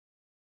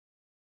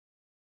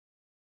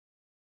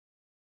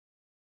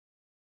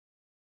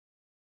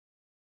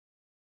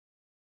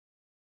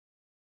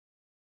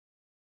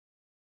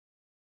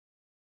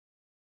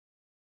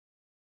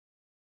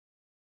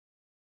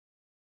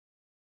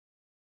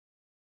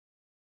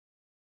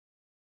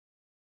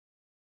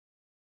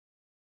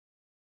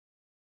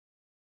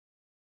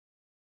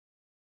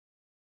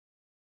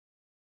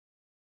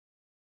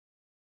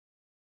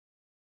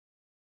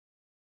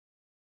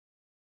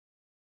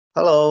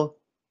Hello,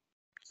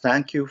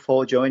 thank you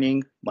for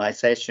joining my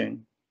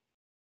session.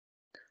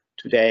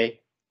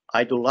 Today,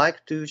 I'd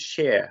like to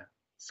share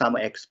some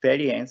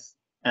experience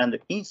and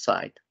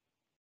insight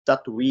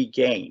that we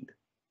gained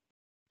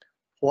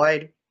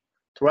while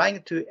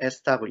trying to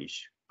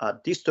establish a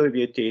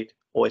distributed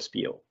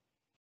OSPO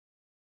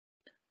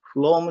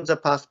from the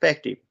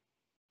perspective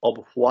of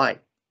why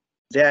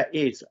there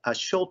is a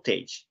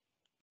shortage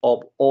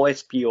of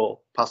OSPO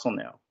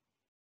personnel.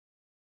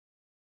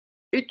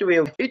 It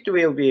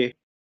will be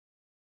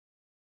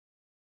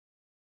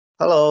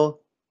Hello,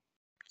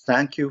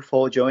 thank you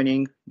for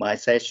joining my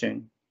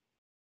session.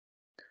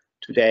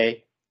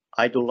 Today,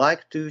 I'd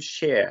like to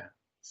share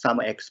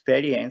some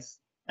experience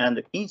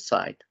and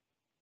insight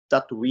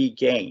that we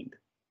gained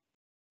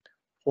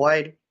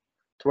while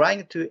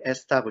trying to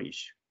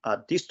establish a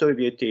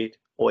distributed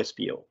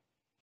OSPO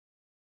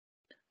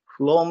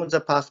from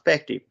the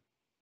perspective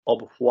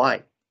of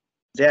why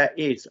there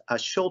is a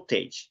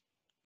shortage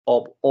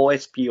of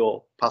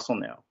OSPO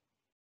personnel.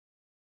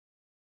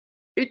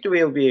 It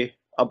will be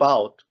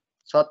about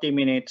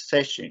 30-minute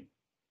session,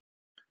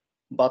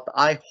 but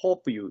I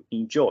hope you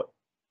enjoy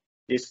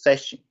this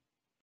session.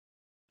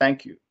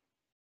 Thank you.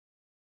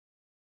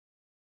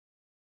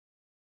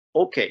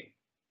 Okay,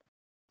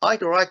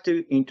 I'd like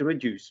to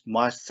introduce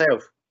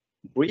myself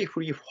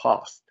briefly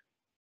first.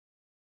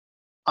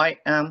 I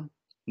am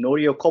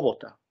Norio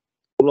Kobota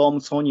from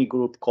Sony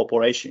Group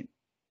Corporation.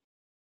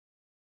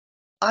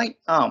 I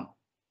am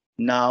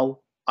now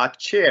a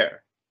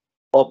chair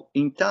of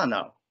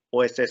internal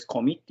OSS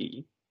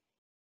committee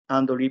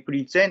and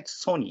represent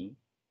Sony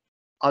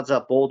as a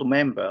board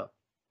member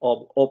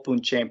of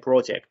Open Chain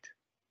Project,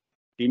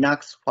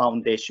 Linux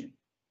Foundation.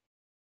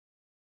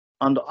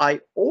 And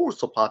I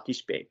also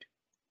participate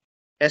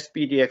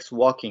SPDX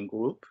working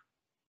group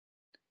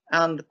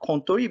and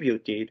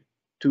contributed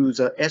to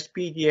the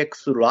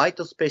SPDX light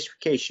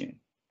specification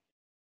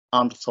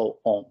and so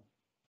on.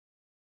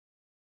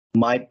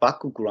 My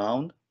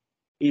background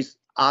is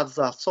as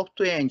a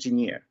software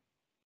engineer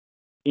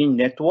in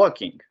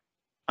networking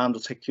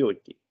and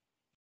security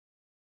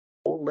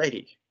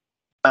already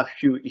a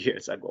few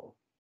years ago.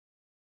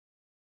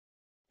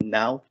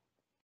 Now,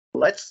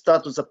 let's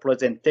start the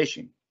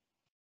presentation.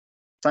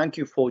 Thank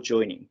you for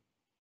joining.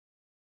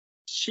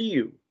 See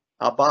you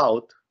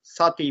about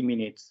 30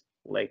 minutes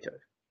later.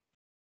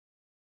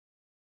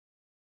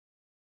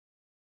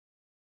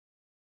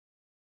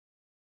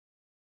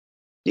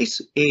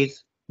 This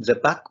is the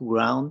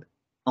background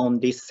on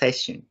this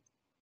session.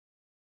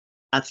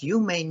 As you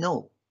may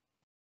know,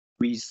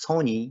 with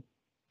Sony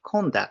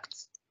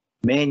conducts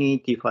many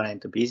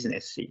different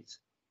businesses.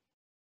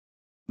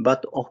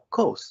 But of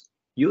course,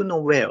 you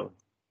know well,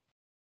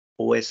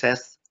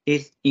 OSS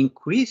is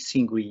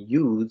increasingly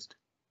used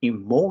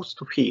in most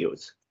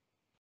fields.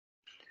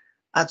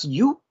 As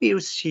you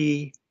will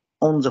see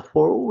on the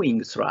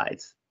following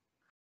slides,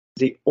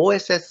 the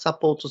OSS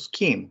support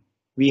scheme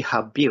we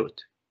have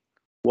built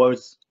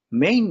was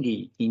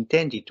mainly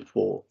intended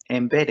for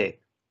embedded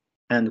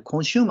and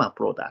consumer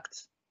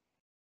products,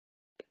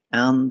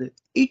 and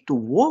it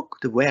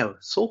worked well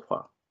so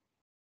far.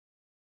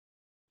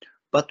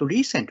 But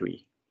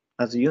recently,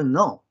 as you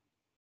know,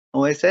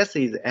 OSS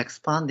is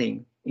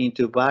expanding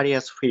into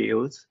various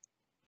fields,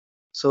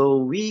 so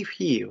we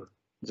feel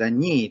the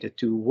need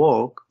to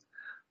work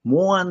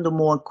more and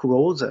more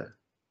closer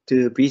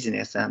to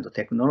business and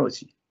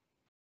technology.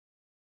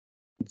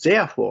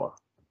 Therefore,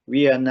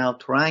 we are now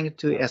trying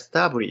to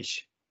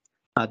establish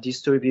a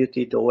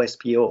distributed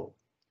OSPO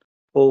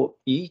for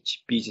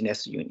each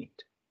business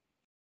unit.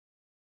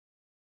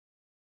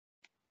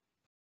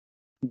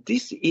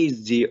 This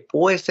is the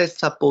OSS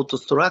support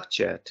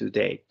structure to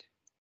date.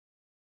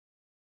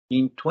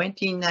 In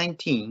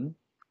 2019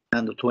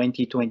 and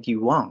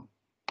 2021,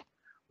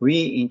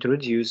 we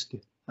introduced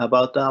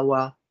about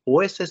our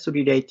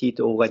OSS-related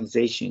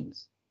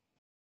organizations.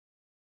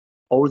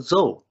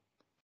 Although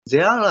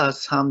there are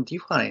some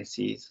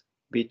differences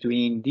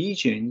between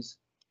regions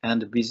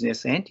and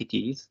business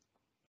entities,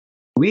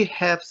 we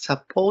have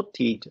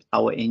supported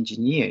our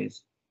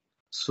engineers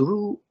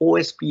through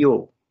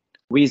OSPO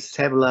with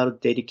several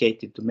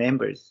dedicated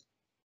members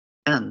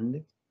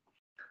and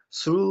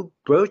through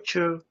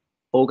virtual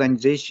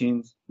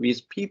organizations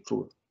with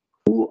people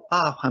who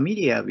are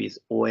familiar with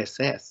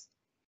OSS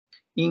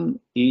in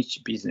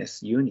each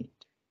business unit.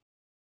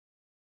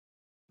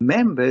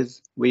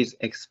 Members with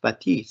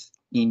expertise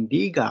in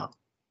legal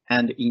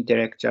and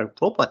intellectual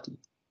property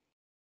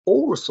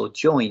also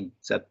join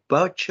the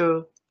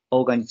virtual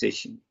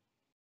organization.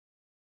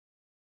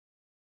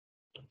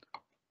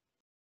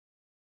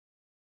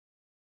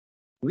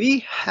 We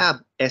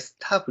have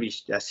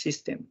established a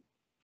system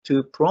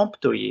to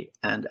promptly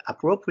and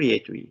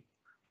appropriately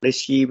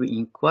receive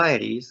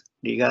inquiries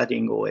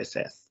regarding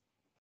OSS.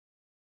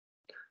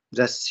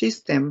 The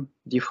system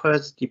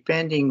differs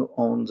depending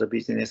on the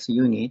business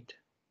unit,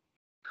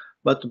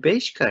 but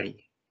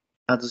basically,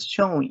 as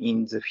shown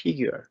in the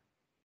figure,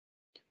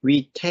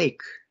 we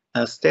take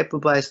a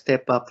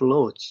step-by-step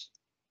approach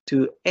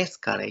to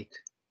escalate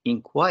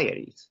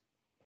inquiries.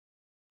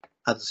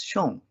 as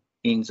shown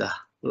in the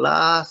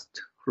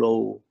last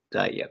flow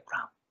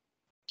diagram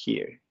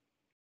here.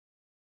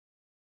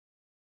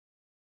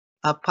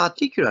 A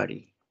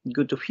particularly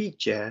good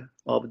feature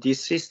of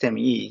this system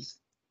is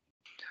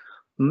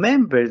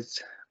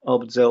members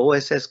of the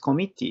OSS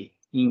committee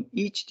in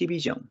each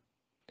division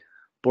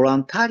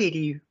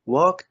voluntarily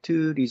work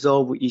to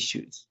resolve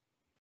issues.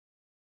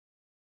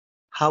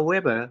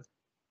 However,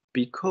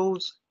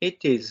 because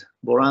it is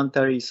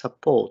voluntary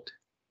support,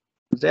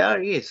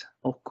 there is,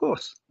 of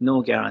course,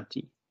 no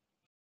guarantee.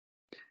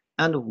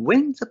 And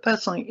when the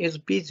person is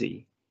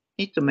busy,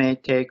 it may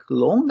take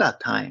longer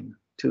time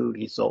to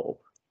resolve.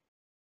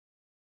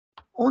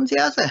 On the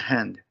other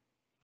hand,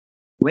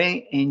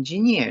 when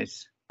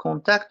engineers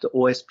contact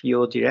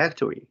OSPO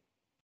directly,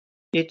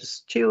 it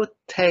still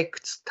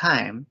takes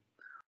time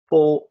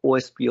for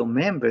OSPO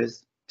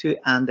members to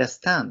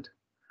understand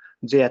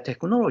their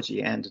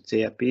technology and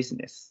their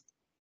business.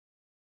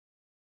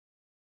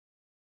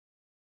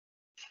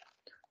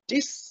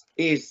 This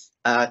is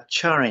a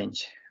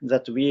challenge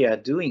that we are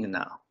doing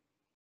now.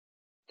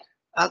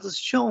 As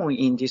shown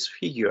in this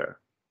figure,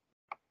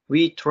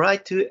 we try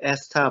to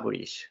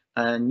establish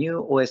a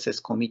new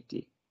OSS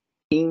committee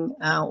in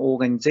an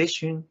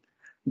organization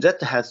that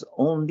has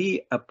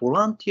only a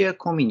volunteer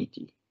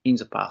community in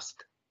the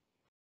past.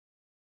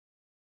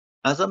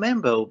 As a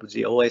member of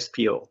the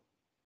OSPO,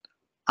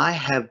 I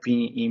have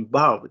been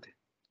involved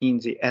in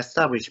the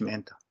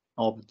establishment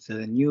of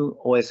the new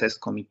OSS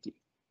committee,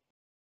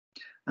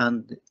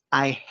 and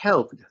I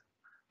helped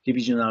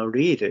divisional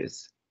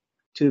leaders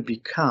to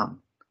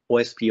become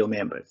OSPO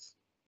members.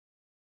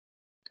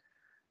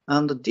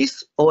 And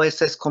this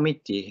OSS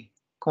committee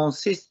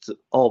consists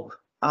of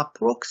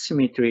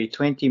approximately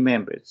 20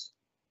 members,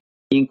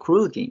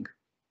 including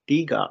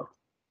legal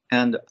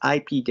and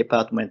IP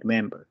department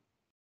members.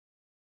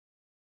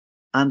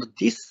 And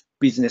this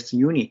business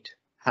unit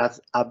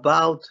has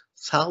about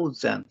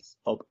thousands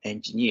of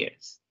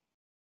engineers.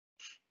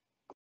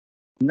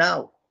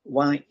 Now,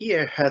 1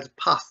 year has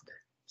passed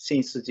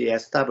since the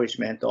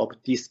establishment of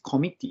this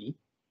committee,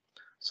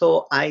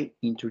 so I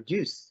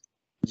introduce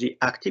the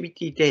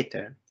activity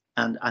data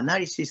and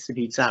analysis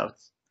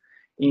results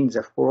in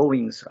the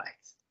following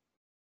slides.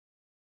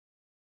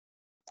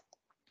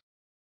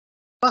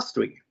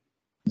 Firstly,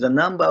 the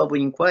number of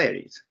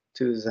inquiries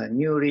to the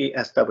newly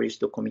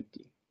established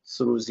committee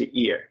through the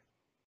year.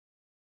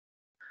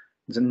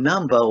 The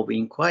number of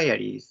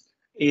inquiries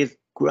is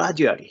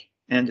gradually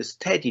and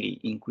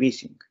steadily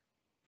increasing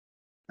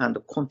and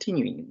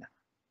continuing.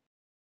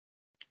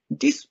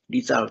 This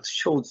result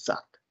shows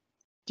that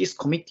this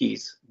committee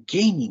is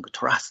gaining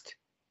trust,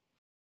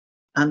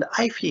 and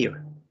I feel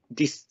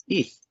this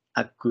is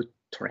a good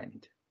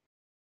trend.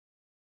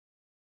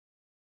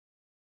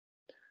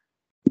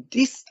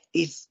 This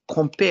is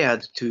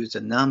compared to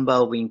the number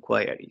of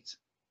inquiries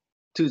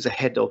to the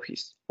head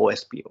office,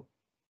 OSPO.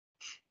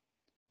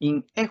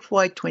 In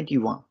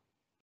FY21,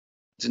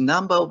 the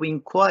number of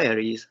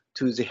inquiries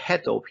to the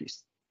head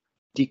office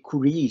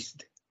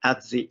decreased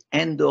at the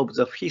end of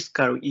the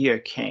fiscal year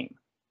came.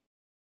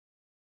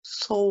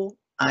 So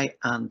I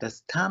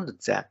understand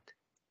that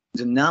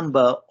the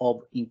number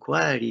of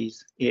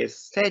inquiries is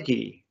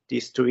steadily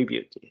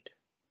distributed.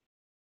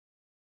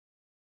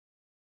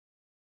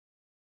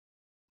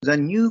 The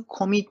new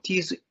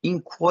committee's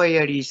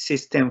inquiry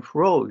system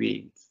flow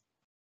is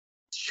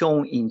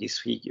shown in this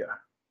figure.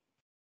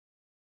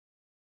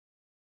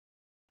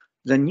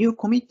 The new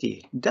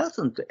committee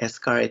doesn't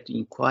escalate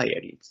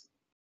inquiries.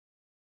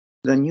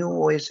 The new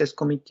OSS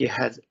committee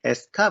has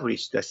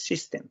established a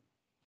system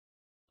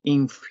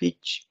in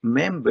which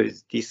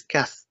members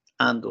discuss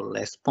and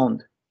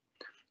respond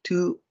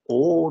to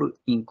all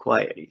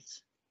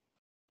inquiries,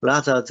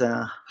 rather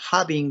than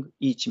having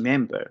each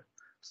member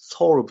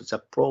solve the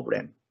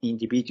problem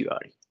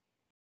individually.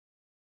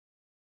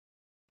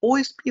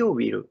 OSPO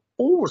will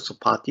also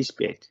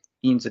participate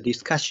in the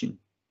discussion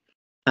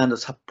and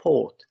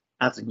support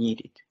as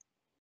needed.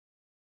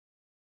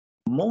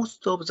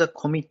 Most of the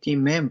committee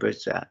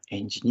members are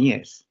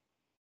engineers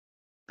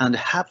and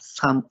have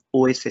some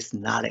OSS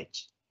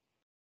knowledge.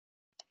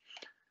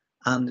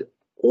 And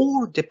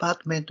all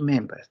department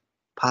members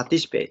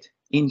participate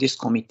in this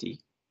committee.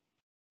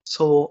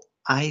 So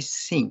I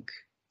think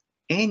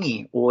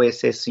any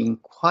OSS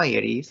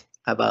inquiries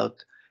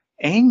about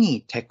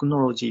any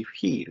technology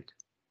field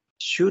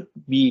should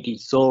be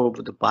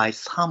resolved by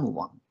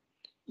someone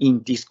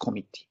in this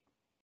committee.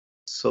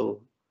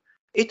 So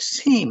it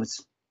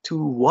seems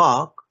to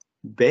work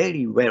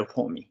very well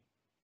for me.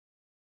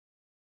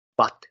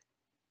 But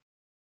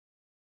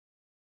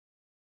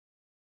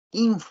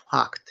in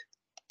fact,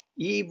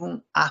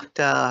 even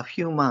after a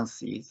few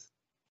months,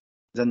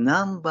 the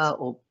number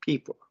of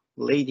people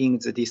leading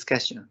the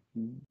discussion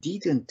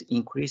didn't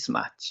increase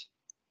much.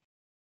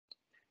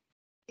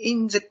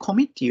 In the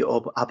committee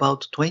of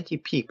about 20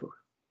 people,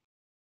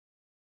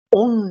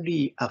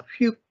 only a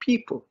few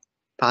people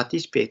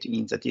participate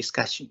in the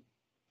discussion.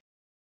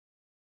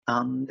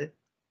 And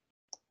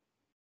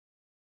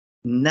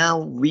now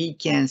we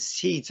can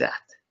see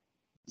that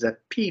the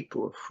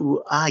people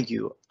who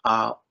argue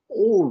are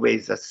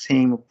always the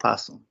same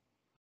person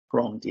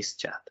from this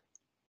chat.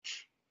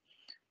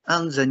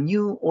 And the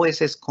new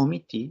OSS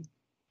committee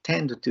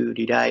tend to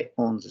rely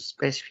on the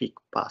specific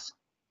person.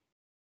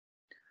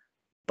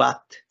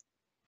 But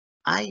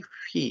I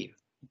feel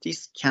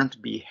this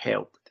can't be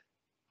helped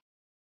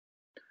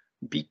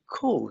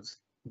because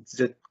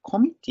the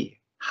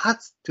committee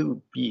has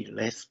to be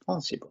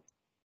responsible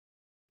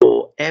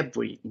for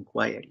every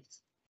inquiry.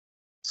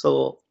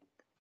 So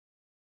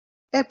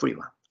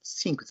everyone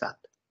thinks that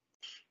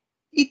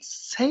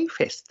it's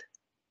safest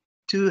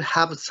to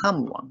have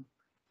someone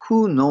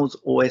who knows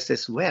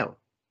OSS well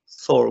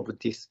solve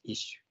this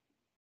issue.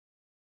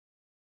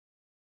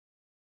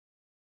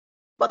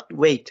 But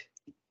wait,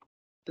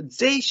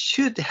 they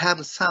should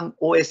have some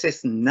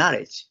OSS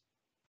knowledge.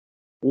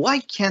 Why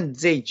can't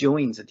they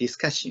join the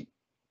discussion?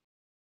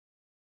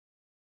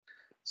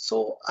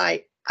 So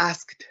I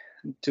asked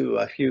to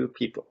a few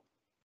people.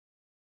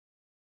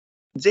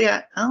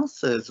 Their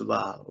answers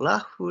were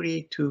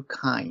roughly two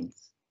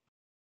kinds.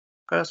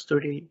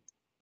 Firstly,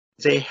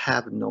 they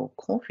have no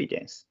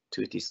confidence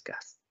to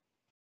discuss.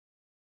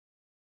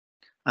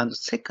 And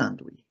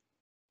secondly,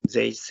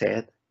 they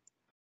said,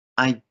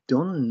 I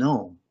don't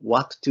know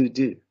what to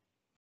do.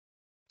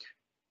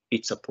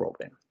 It's a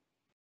problem.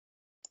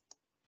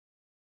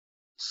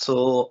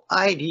 So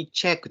I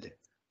rechecked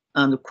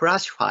and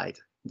classified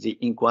the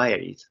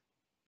inquiries.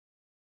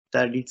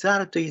 The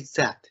result is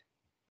that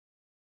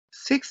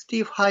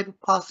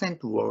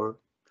 65% were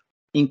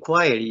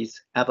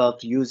inquiries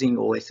about using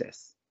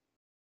OSS,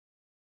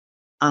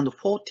 and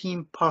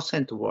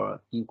 14% were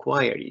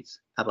inquiries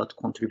about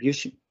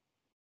contribution.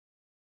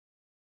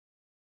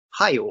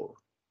 Hi all.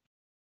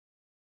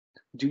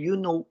 Do you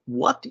know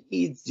what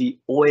is the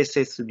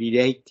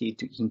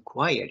OSS-related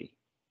inquiry,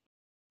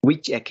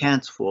 which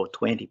accounts for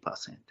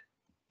 20%?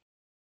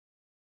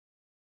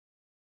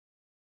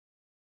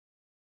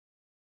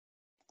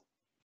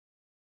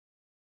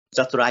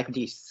 Just like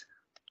this,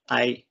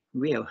 I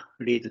will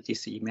read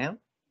this email.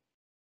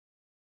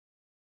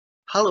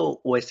 Hello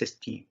OSS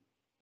team.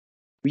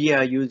 We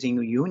are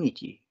using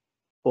Unity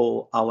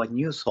for our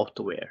new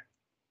software,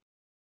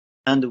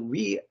 and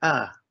we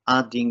are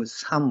adding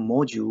some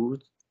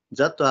modules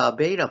that are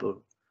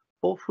available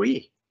for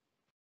free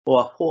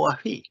or for a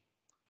fee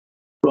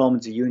from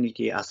the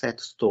Unity Asset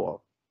Store.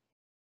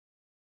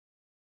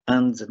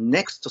 And the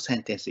next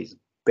sentence is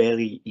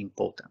very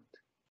important.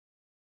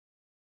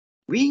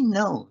 We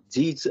know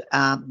these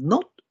are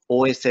not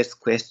OSS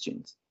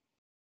questions,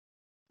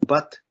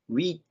 but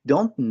we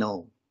don't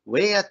know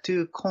where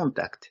to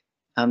contact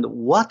and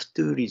what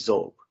to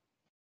resolve.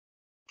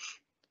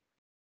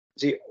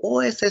 The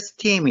OSS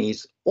team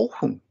is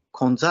often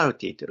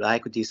consulted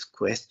like this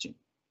question.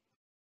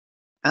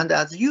 And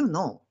as you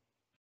know,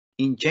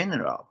 in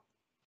general,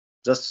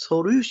 the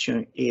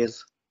solution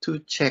is to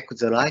check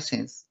the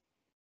license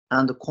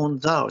and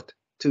consult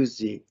to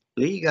the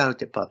legal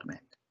department.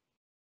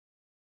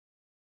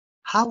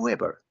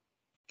 However,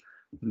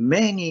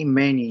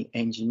 many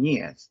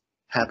engineers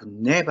have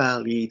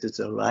never read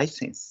the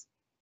license,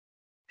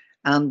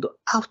 and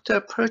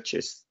after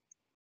purchase,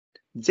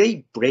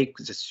 they break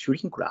the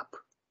shrink wrap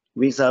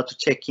without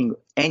checking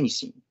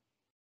anything,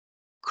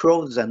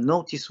 close the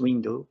notice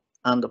window,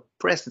 and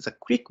press the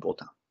click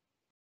button.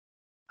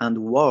 And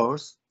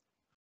worse,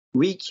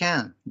 we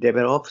can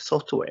develop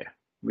software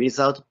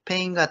without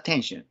paying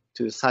attention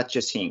to such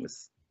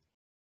things.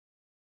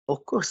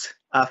 Of course,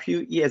 a few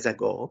years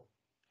ago,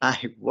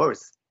 I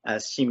was a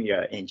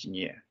similar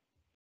engineer.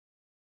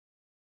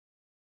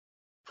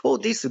 For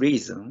this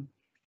reason,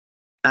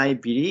 I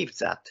believe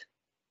that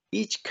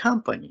each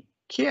company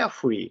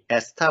carefully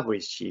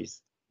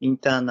establishes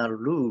internal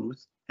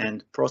rules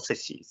and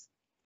processes.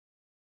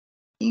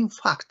 In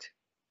fact,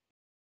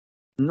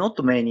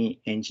 not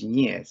many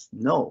engineers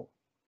know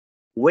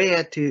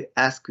where to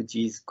ask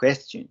these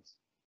questions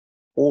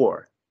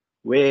or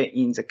where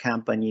in the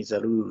company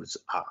the rules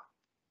are.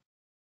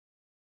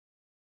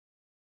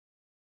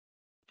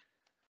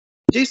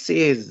 This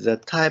is the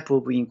type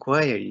of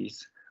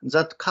inquiries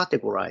that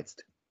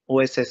categorized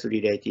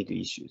OSS-related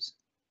issues.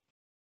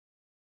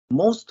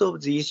 Most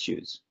of the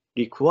issues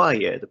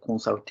required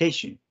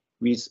consultation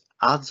with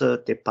other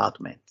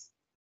departments.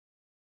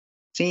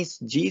 Since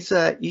these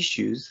are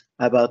issues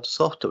about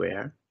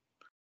software,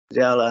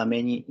 there are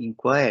many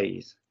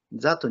inquiries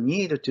that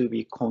need to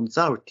be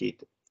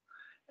consulted,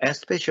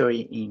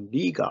 especially in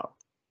legal,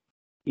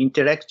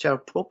 intellectual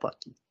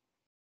property,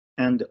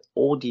 and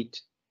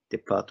audit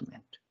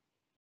department.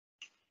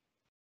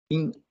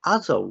 In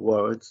other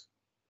words,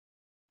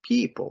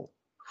 people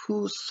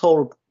who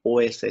solve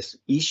OSS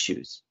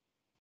issues,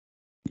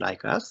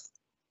 like us,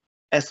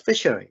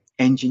 especially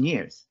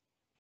engineers,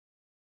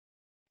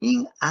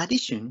 in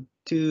addition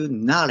to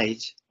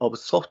knowledge of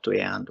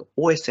software and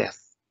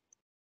OSS,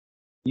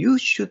 you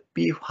should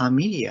be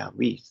familiar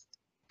with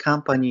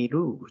company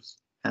rules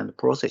and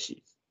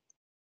processes.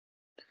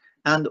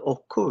 And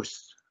of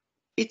course,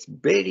 it's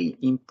very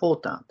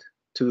important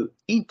to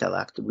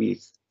interact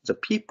with the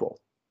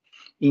people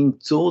in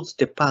those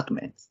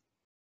departments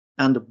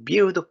and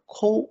build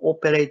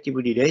cooperative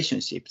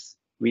relationships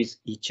with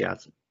each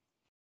other.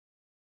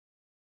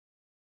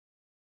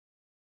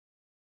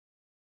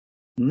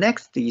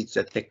 Next is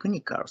the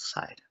technical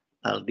side,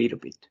 a little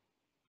bit.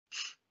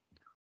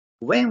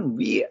 When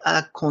we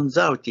are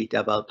consulted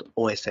about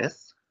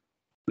OSS,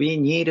 we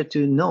need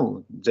to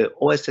know the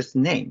OSS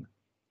name,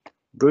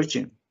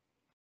 version,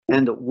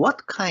 and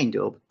what kind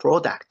of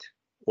product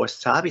or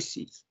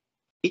services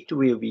it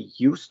will be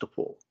used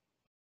for.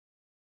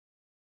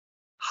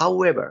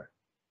 However,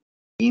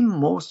 in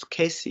most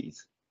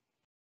cases,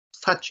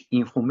 such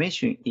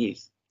information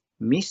is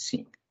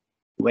missing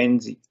when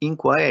the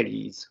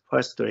inquiry is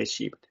first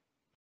received.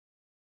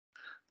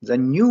 The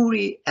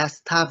newly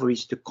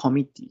established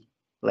committee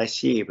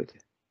received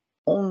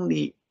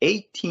only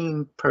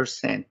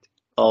 18%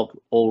 of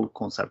all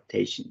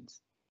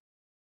consultations.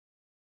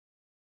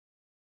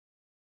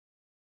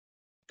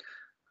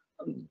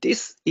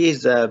 This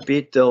is a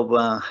bit of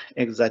an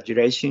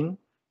exaggeration,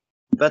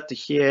 but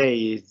here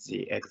is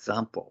the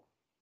example.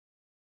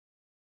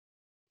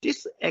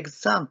 This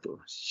example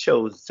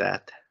shows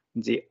that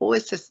the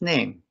OSS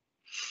name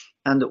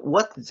and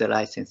what the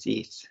license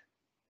is,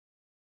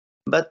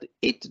 but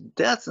it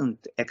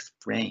doesn't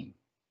explain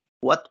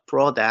what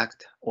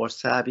product or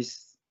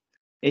service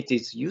it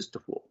is used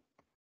for,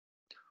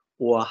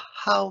 or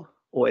how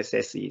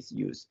OSS is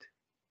used.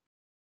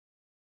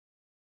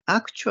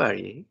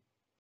 Actually,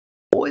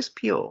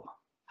 OSPO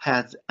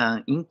has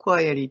an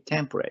inquiry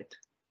template,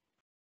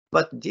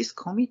 but this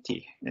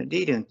committee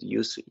didn't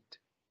use it.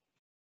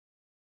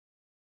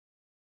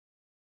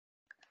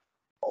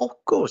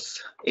 Of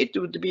course, it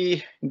would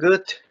be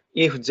good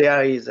if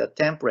there is a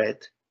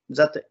template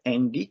that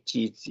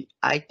enriches the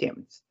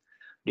items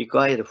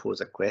required for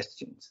the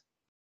questions.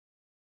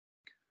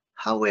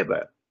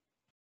 However,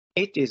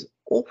 it is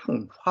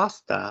often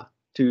faster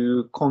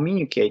to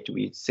communicate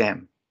with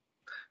them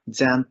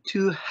than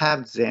to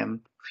have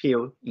them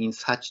fill in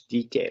such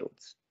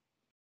details.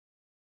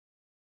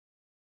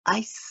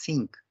 I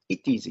think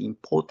it is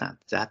important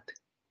that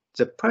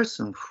the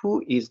person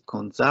who is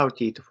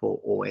consulted for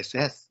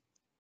OSS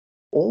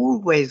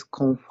always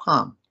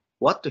confirm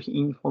what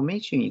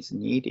information is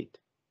needed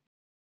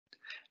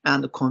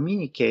and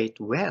communicate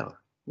well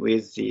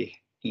with the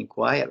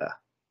inquirer.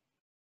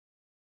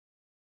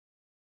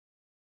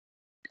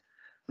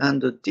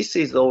 And this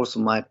is also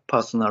my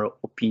personal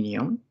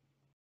opinion.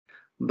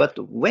 But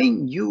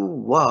when you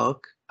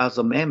work as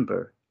a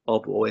member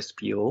of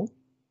OSPO,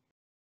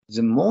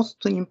 the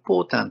most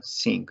important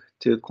thing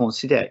to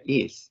consider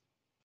is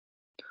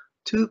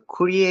to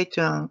create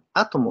an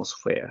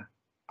atmosphere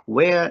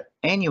where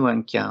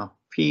anyone can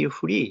feel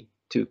free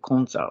to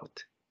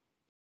consult.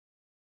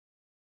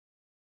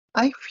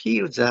 I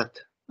feel that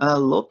a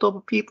lot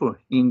of people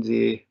in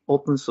the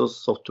open source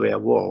software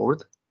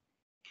world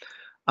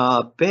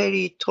are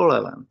very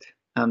tolerant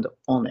and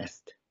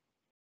honest.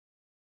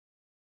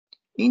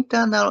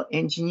 Internal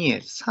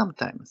engineers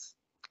sometimes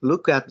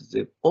look at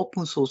the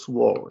open source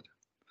world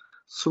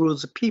through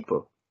the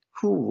people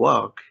who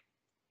work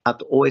at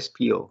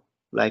OSPO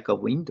like a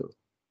window.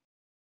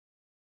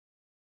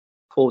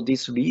 For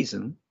this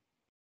reason,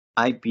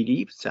 I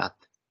believe that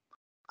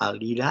a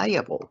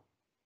reliable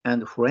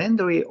and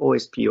friendly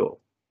OSPO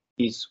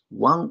is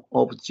one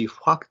of the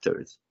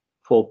factors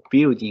for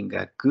building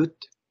a good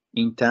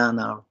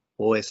internal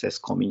OSS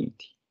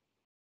community.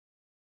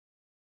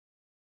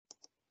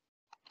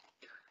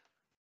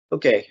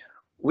 Okay,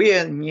 we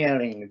are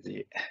nearing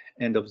the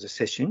end of the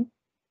session.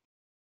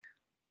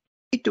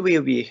 It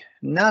will be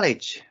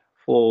knowledge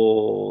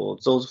for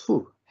those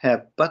who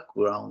have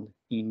background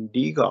in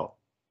legal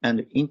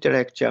and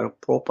intellectual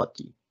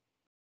property.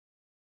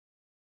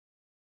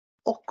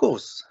 Of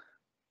course,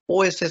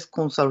 OSS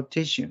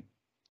consultation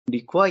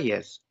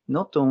requires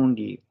not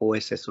only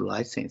OSS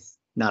license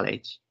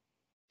knowledge,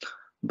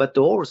 but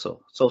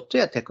also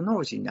software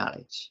technology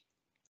knowledge.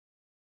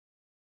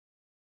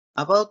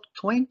 About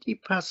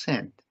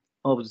 20%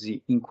 of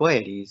the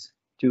inquiries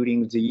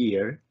during the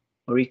year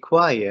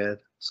required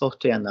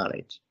software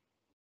knowledge.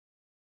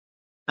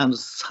 And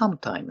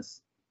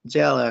sometimes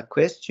there are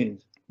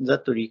questions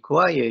that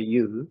require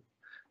you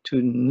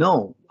to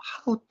know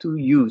how to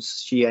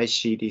use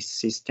CI/CD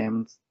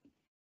systems,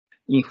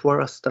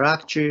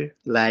 infrastructure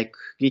like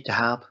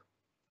GitHub,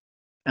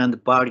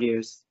 and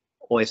various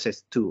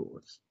OSS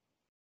tools.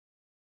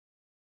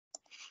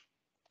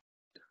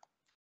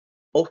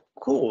 Of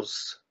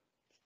course,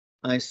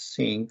 I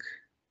think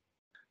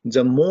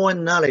the more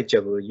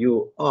knowledgeable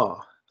you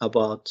are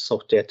about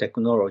software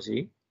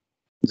technology,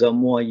 the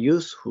more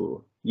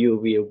useful you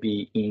will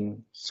be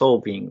in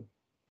solving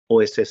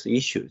OSS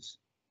issues.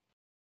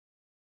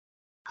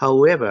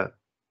 However,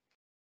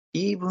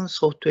 even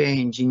software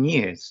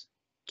engineers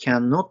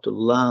cannot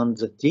learn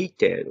the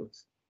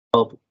details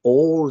of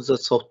all the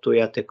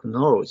software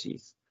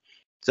technologies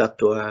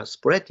that are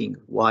spreading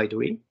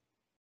widely.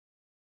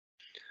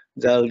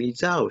 The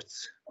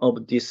results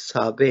of this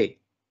survey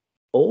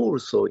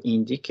also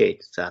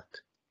indicate that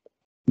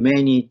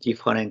many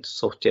different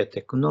software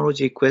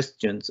technology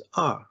questions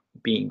are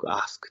being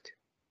asked.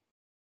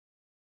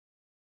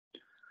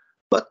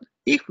 But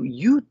if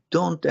you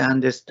don't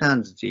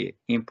understand the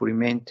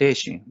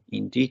implementation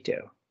in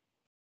detail,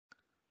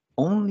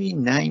 only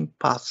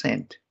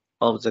 9%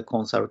 of the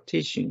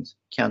consultations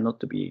cannot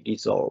be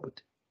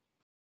resolved.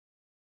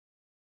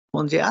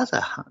 On the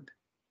other hand,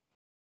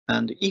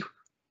 and if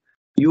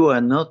you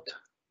are not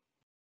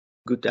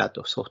good at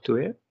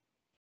software,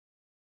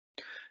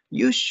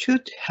 you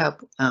should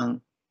have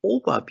an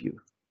overview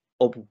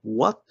of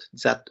what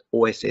that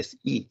OSS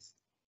is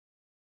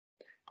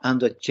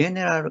and a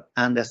general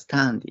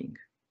understanding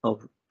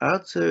of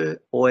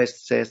other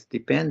OSS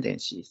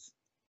dependencies,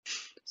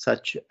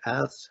 such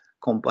as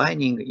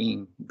combining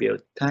in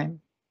build time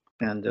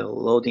and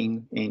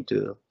loading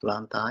into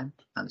runtime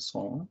and so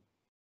on.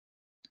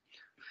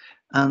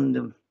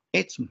 And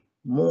it's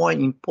more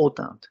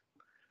important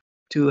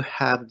to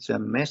have the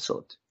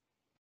method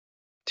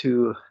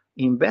to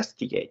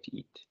investigate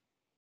it.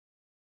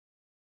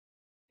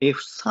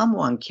 If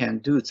someone can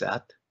do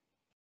that,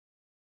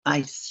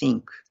 I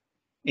think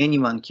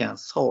anyone can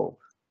solve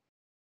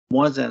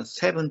more than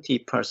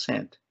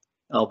 70%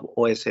 of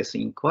OSS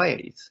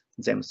inquiries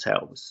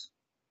themselves.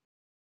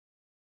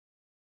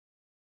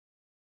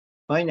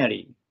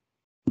 Finally,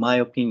 my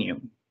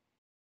opinion.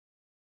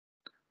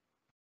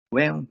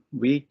 When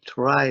we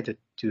tried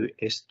to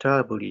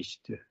establish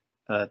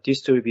a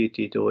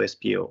distributed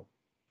OSPO,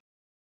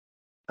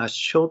 a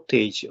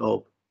shortage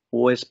of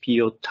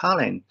OSPO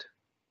talent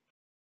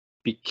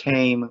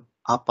became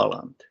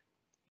apparent.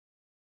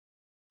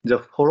 The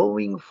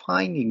following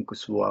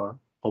findings were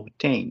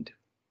obtained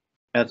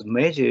as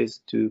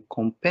measures to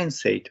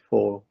compensate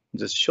for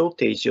the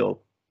shortage of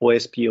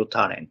OSPO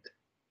talent.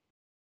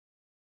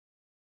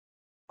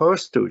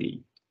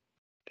 Firstly,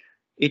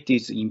 it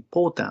is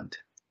important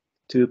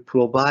to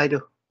provide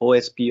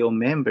OSPO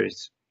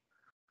members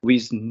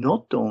with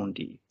not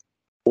only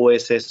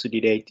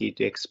OSS-related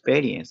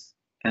experience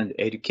and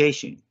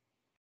education,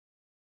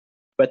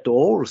 but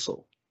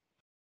also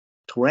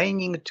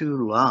training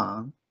to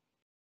learn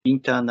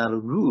internal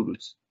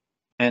rules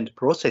and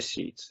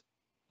processes.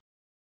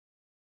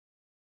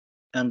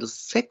 And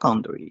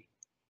secondly,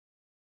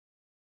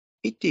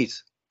 it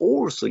is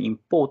also an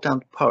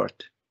important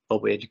part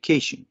of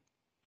education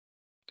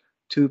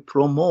to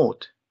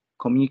promote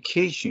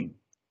communication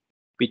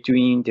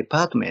between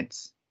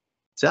departments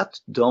that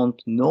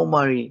don't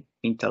normally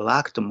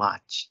interact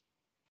much,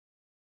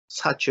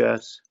 such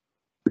as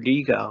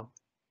legal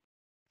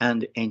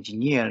and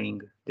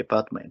engineering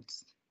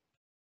departments.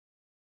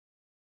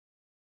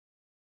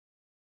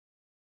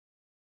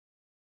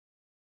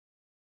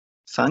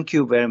 Thank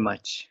you very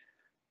much.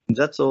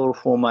 That's all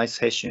for my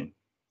session.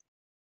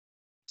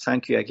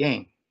 Thank you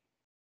again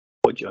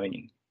for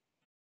joining.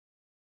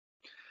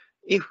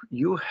 If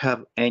you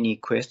have any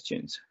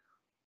questions,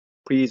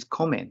 please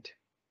comment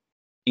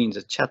in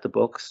the chat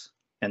box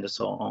and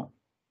so on.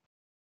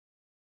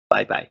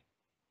 Bye-bye.